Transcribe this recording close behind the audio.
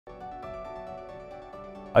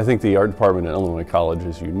I think the art department at Illinois College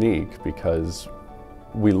is unique because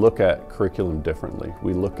we look at curriculum differently.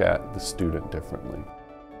 We look at the student differently.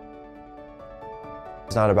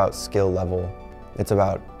 It's not about skill level, it's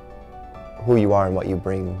about who you are and what you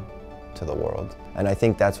bring to the world. And I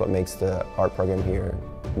think that's what makes the art program here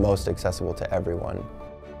most accessible to everyone.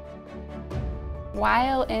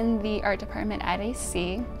 While in the art department at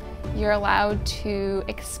AC, you're allowed to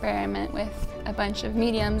experiment with a bunch of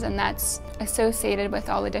mediums, and that's associated with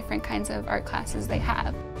all the different kinds of art classes they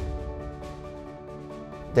have.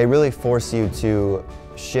 They really force you to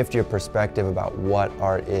shift your perspective about what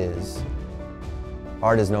art is.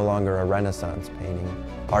 Art is no longer a Renaissance painting.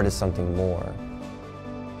 Art is something more.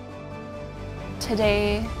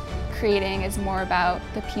 Today, creating is more about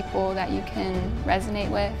the people that you can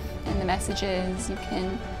resonate with and the messages you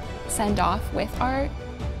can send off with art.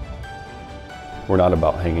 We're not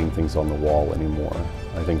about hanging things on the wall anymore.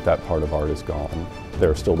 I think that part of art is gone. There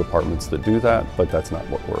are still departments that do that, but that's not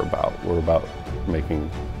what we're about. We're about making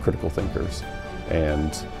critical thinkers,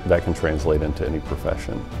 and that can translate into any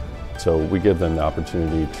profession. So we give them the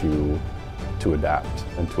opportunity to adapt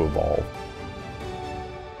and to evolve.